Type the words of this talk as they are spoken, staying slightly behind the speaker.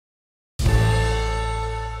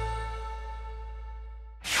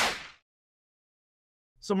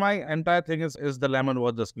So my entire thing is the lemon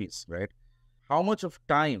worth the squeeze, right? How much of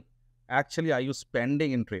time actually are you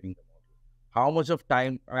spending in training the model? How much of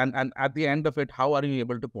time, and at the end of it, how are you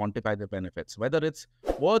able to quantify the benefits, whether it's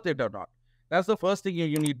worth it or not? That's the first thing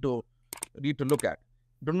you need to look at.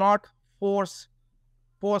 Do not force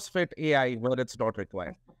fit AI where it's not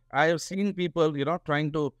required. I have seen people,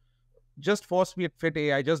 trying to just force fit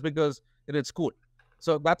AI just because it's cool.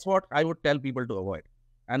 So that's what I would tell people to avoid.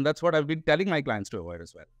 And that's what I've been telling my clients to avoid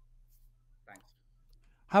as well. Thanks.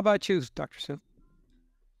 How about you, Dr. Sue?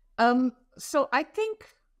 So I think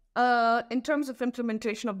in terms of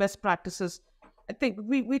implementation of best practices, I think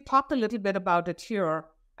we talked a little bit about it here.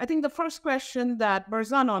 I think the first question that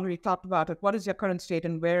Barzan already talked about it, what is your current state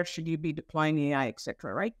and where should you be deploying AI, et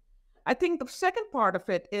cetera, right? I think the second part of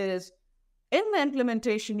it is in the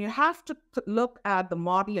implementation, you have to look at the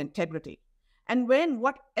model integrity. And when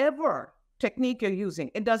whatever technique you're using,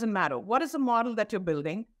 it doesn't matter. What is the model that you're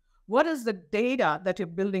building? What is the data that you're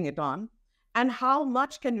building it on? And how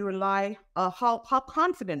much can you rely, how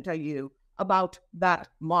confident are you about that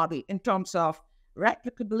model in terms of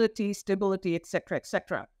replicability, stability, et cetera, et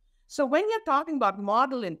cetera. So when you're talking about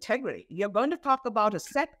model integrity, you're going to talk about a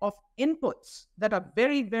set of inputs that are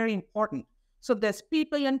very, very important. So there's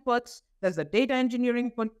people inputs, there's the data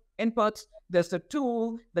engineering inputs, there's the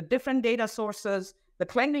tool, the different data sources, the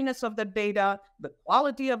cleanliness of the data, the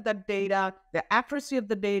quality of the data, the accuracy of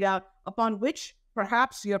the data, upon which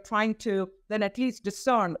perhaps you're trying to then at least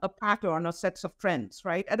discern a pattern or sets of trends,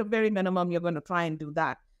 right? At a very minimum, you're going to try and do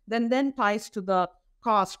that. Then ties to the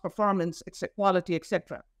cost, performance, quality,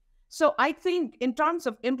 etc. So I think in terms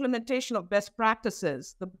of implementation of best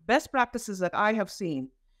practices, the best practices that I have seen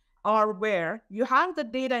are where you have the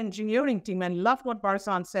data engineering team, and love what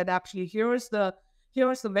Barzan said, actually, here's the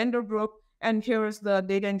vendor group, and here's the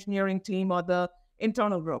data engineering team or the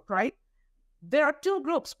internal group, right? There are two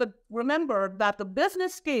groups, but remember that the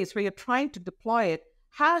business case where you're trying to deploy it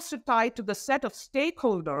has to tie to the set of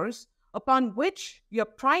stakeholders upon which you're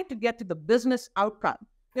trying to get to the business outcome.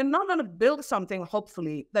 You're not going to build something,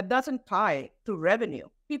 hopefully, that doesn't tie to revenue.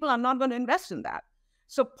 People are not going to invest in that.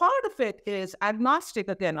 So part of it is agnostic,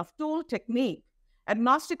 again, of tool technique,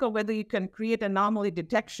 agnostic of whether you can create anomaly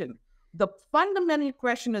detection. The fundamental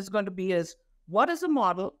question is going to be is, what is the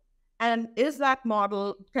model? And is that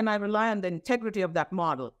model, can I rely on the integrity of that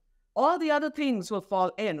model? All the other things will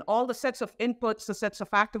fall in. All the sets of inputs, the sets of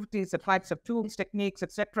activities, the types of tools, techniques,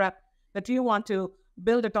 etc., that you want to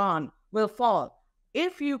build it on will fall.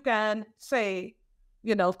 If you can say,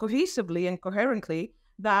 cohesively and coherently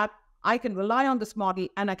that I can rely on this model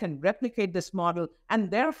and I can replicate this model,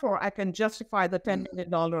 and therefore I can justify the $10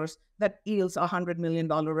 million that yields $100 million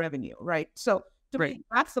revenue, right? So to me,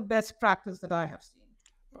 that's the best practice that I have seen.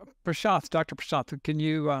 Prashanth, Dr. Prashanth, can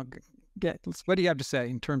you what do you have to say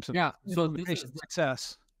in terms of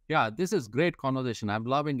success? Yeah, this is great conversation. I'm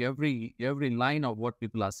loving every line of what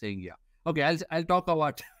people are saying here. Okay, I'll talk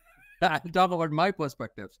about my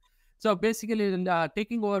perspectives. So basically,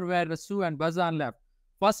 taking over where Sue and Barzan left.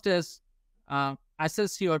 First is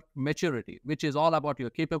assess your maturity, which is all about your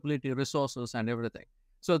capability, resources, and everything.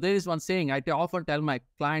 So there is one saying I often tell my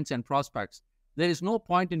clients and prospects: there is no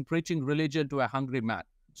point in preaching religion to a hungry man.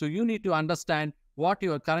 So you need to understand what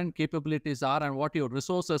your current capabilities are and what your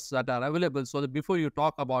resources that are available, so that before you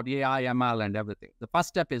talk about AI, ML, and everything. The first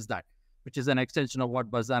step is that, which is an extension of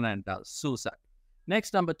what Barzan and Sue said.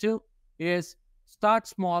 Next, number two is start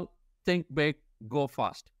small, think big, go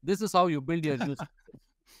fast. This is how you build your use.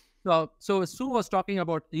 So Sue was talking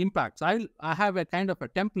about the impacts. I have a kind of a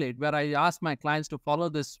template where I ask my clients to follow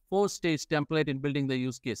this 4-stage template in building the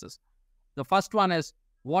use cases. The first one is,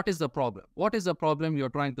 what is the problem? What is the problem you're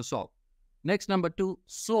trying to solve? Next, number two,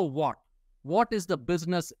 so what? What is the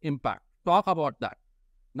business impact? Talk about that.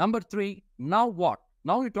 Number three, now what?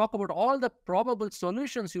 Now you talk about all the probable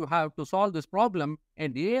solutions you have to solve this problem,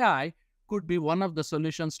 and AI could be one of the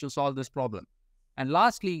solutions to solve this problem. And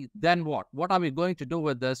lastly, then what? What are we going to do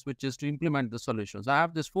with this, which is to implement the solutions? I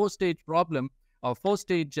have this 4-stage problem or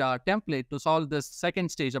 4-stage template to solve this second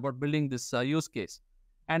stage about building this use case.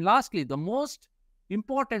 And lastly, the most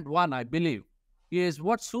important one, I believe, is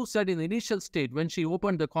what Sue said in the initial state when she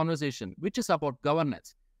opened the conversation, which is about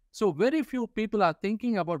governance. So very few people are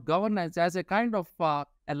thinking about governance as a kind of a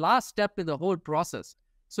last step in the whole process.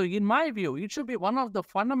 So in my view, it should be one of the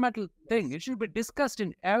fundamental things. It should be discussed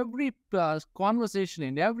in every conversation,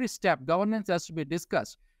 in every step. Governance has to be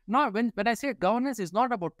discussed. Now, when I say governance, it's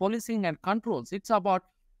not about policing and controls. It's about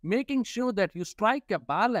making sure that you strike a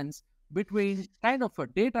balance between kind of a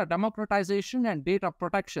data democratization and data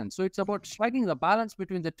protection. So it's about striking the balance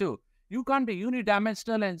between the two. You can't be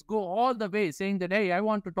unidimensional and go all the way saying that, hey, I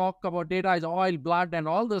want to talk about data as oil, blood, and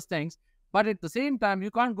all those things. But at the same time,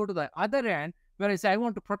 you can't go to the other end where I say, I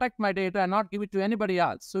want to protect my data and not give it to anybody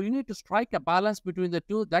else. So you need to strike a balance between the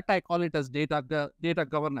two. That I call it as data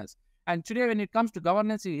governance. And today, when it comes to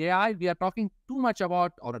governance in AI, we are talking too much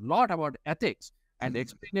about, or a lot about ethics and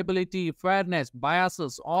explainability, fairness,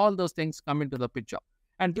 biases, all those things come into the picture.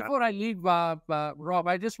 And before I leave, Rob,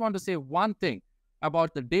 I just want to say one thing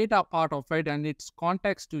about the data part of it and its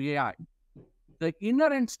context to AI. The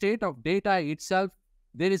inherent state of data itself,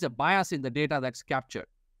 there is a bias in the data that's captured.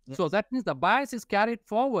 Yes. So that means the bias is carried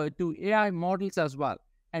forward to AI models as well.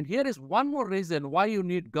 And here is one more reason why you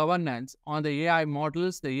need governance on the AI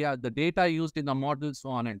models, the data used in the models, so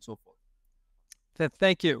on and so forth.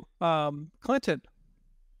 Thank you. Clinton.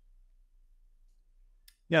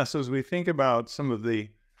 Yeah, so as we think about some of the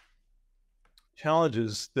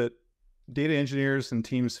challenges that data engineers and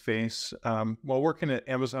teams face, while working at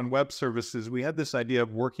Amazon Web Services, we had this idea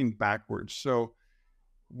of working backwards. So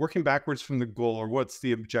working backwards from the goal, or what's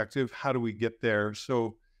the objective? How do we get there?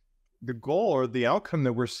 So the goal or the outcome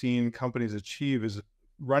that we're seeing companies achieve is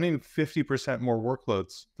running 50% more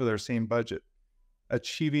workloads for their same budget,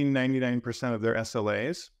 achieving 99% of their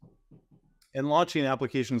SLAs, and launching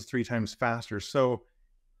applications 3 times faster. So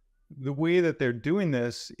the way that they're doing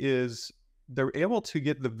this is they're able to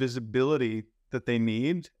get the visibility that they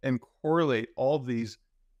need and correlate all of these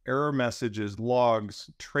error messages, logs,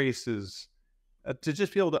 traces, to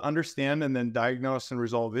just be able to understand and then diagnose and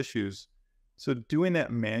resolve issues. So doing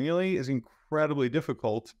that manually is incredibly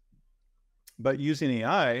difficult, but using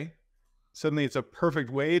AI, suddenly it's a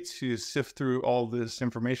perfect way to sift through all this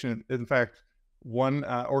information. In fact, one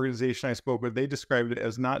organization I spoke with, they described it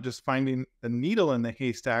as not just finding the needle in the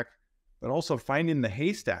haystack, but also finding the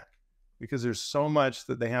haystack, because there's so much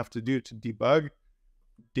that they have to do to debug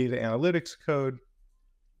data analytics code,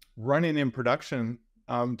 running in production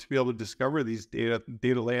to be able to discover these data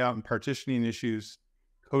layout and partitioning issues,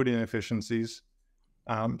 code inefficiencies.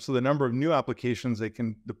 So the number of new applications they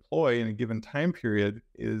can deploy in a given time period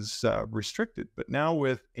is restricted. But now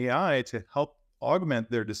with AI to help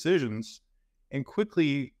augment their decisions and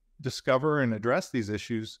quickly discover and address these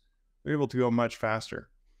issues, they're able to go much faster.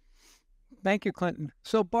 Thank you, Clinton.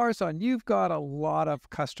 So Barzan, you've got a lot of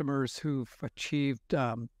customers who've achieved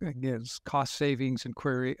cost savings and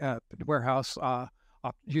query warehouse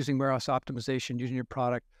using warehouse optimization, using your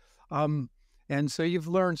product. And so you've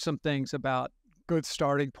learned some things about good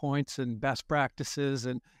starting points and best practices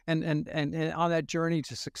and on that journey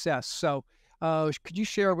to success. So could you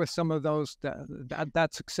share with some of those that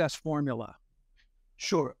success formula?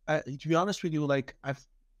 Sure. To be honest with you, like I've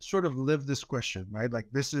sort of lived this question, right? Like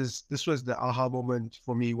this was the aha moment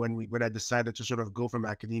for me when I decided to sort of go from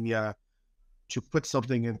academia to put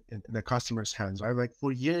something in the customer's hands, right? Like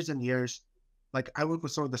for years and years, like I work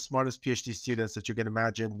with some of the smartest PhD students that you can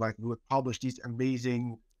imagine. Like we would publish these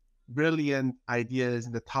amazing, brilliant ideas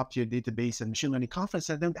in the top tier database and machine learning conference,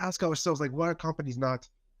 and then ask ourselves, like, why are companies not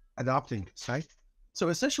adopting this, right? So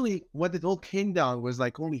essentially what it all came down was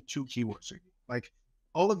like only 2 keywords. Like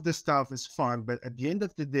all of this stuff is fun, but at the end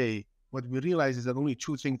of the day, what we realize is that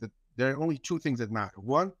there are only two things that matter.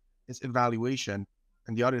 One is evaluation,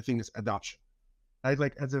 and the other thing is adoption. Right?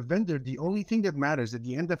 Like as a vendor, the only thing that matters at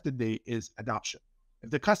the end of the day is adoption.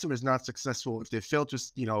 If the customer is not successful, if they fail to,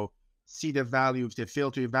 see the value, if they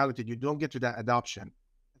fail to evaluate it, you don't get to that adoption.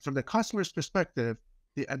 From the customer's perspective,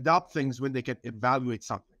 they adopt things when they can evaluate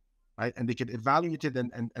something, right? And they can evaluate it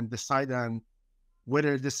and decide on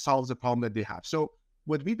whether this solves the problem that they have. So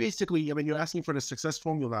what we basically, you're asking for the success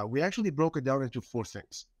formula, we actually broke it down into 4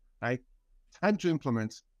 things, right? Time to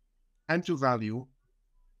implement, time to value,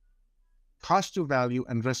 cost to value,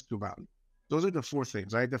 and risk to value. Those are the 4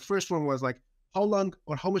 things, right? The first one was like, how long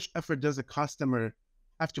or how much effort does a customer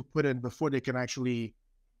have to put in before they can actually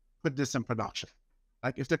put this in production?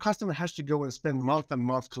 Like if the customer has to go and spend month and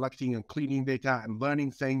month collecting and cleaning data and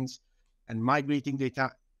learning things and migrating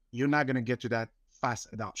data, you're not going to get to that fast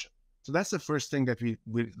adoption. So that's the first thing that we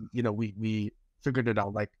figured it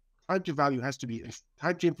out. Like time to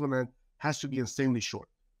implement has to be insanely short.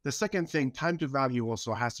 The second thing, time to value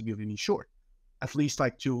also has to be really short, at least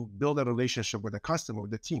like to build a relationship with the customer, with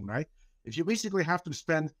the team, right? If you basically have to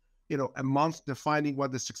spend, a month defining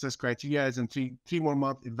what the success criteria is and three more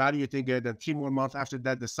months evaluating it and 3 more months after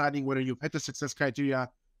that deciding whether you've hit the success criteria,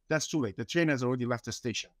 that's too late. The train has already left the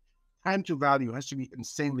station. Time to value has to be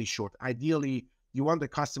insanely short. Ideally, you want the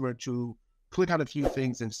customer to click on a few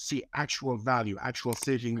things and see actual value, actual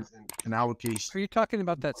savings in our case. Are you talking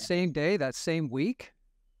about that same day, that same week?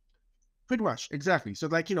 Pretty much, exactly. So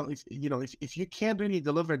like, if you can't really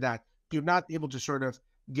deliver that you're not able to sort of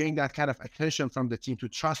gain that kind of attention from the team to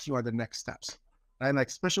trust you on the next steps. And like,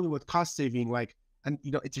 especially with cost saving, like, and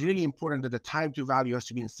it's really important that the time to value has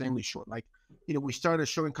to be insanely short. Like, we started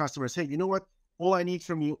showing customers, hey, you know what? All I need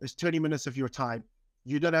from you is 30 minutes of your time.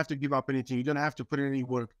 You don't have to give up anything. You don't have to put in any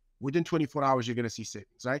work. Within 24 hours, you're going to see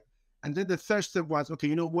savings, right? And then the third step was,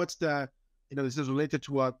 okay, what's the, this is related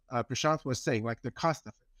to what Prashant was saying, like the cost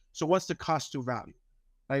of it. So what's the cost to value,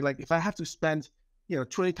 right? Like if I have to spend,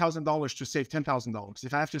 $20,000 to save $10,000,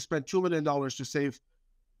 if I have to spend $2 million to save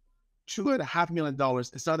 $2.5 million,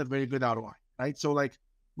 it's not a very good ROI, right? So like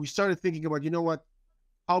we started thinking about, what,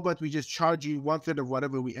 how about we just charge you 1/3 of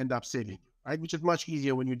whatever we end up saving, right? Which is much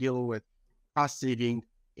easier when you're dealing with cost saving,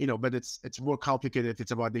 but it's more complicated if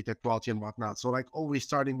it's about data quality and whatnot. So like always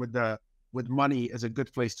starting with money is a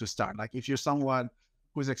good place to start. Like if you're someone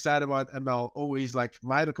who's excited about ML, always like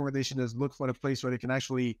my recommendation is look for a place where they can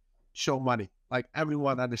actually show money. Like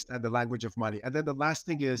everyone understand the language of money. And then the last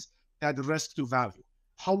thing is that risk to value.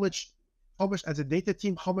 How much as a data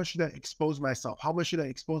team, how much should I expose myself? How much should I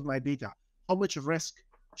expose my data? How much risk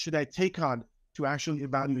should I take on to actually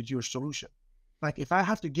evaluate your solution? Like if I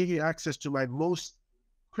have to give you access to my most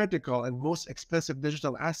critical and most expensive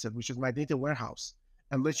digital asset, which is my data warehouse,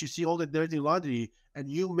 and let you see all the dirty laundry, and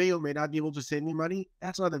you may or may not be able to save me money,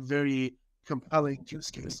 that's not a very compelling use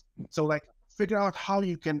case. So like figure out how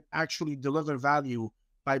you can actually deliver value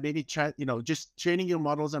by maybe just training your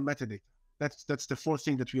models on metadata. That's the fourth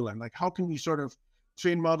thing that we learned. Like how can we sort of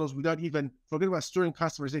train models without even, forget about storing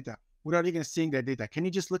customers' data, without even seeing their data? Can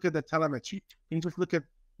you just look at the telemetry? Can you just look at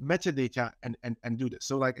metadata and do this?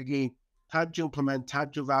 So like again, time to implement, time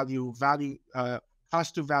to value,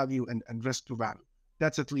 cost to value, and risk to value.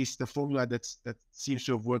 That's at least the formula that seems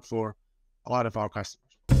to have worked for a lot of our customers.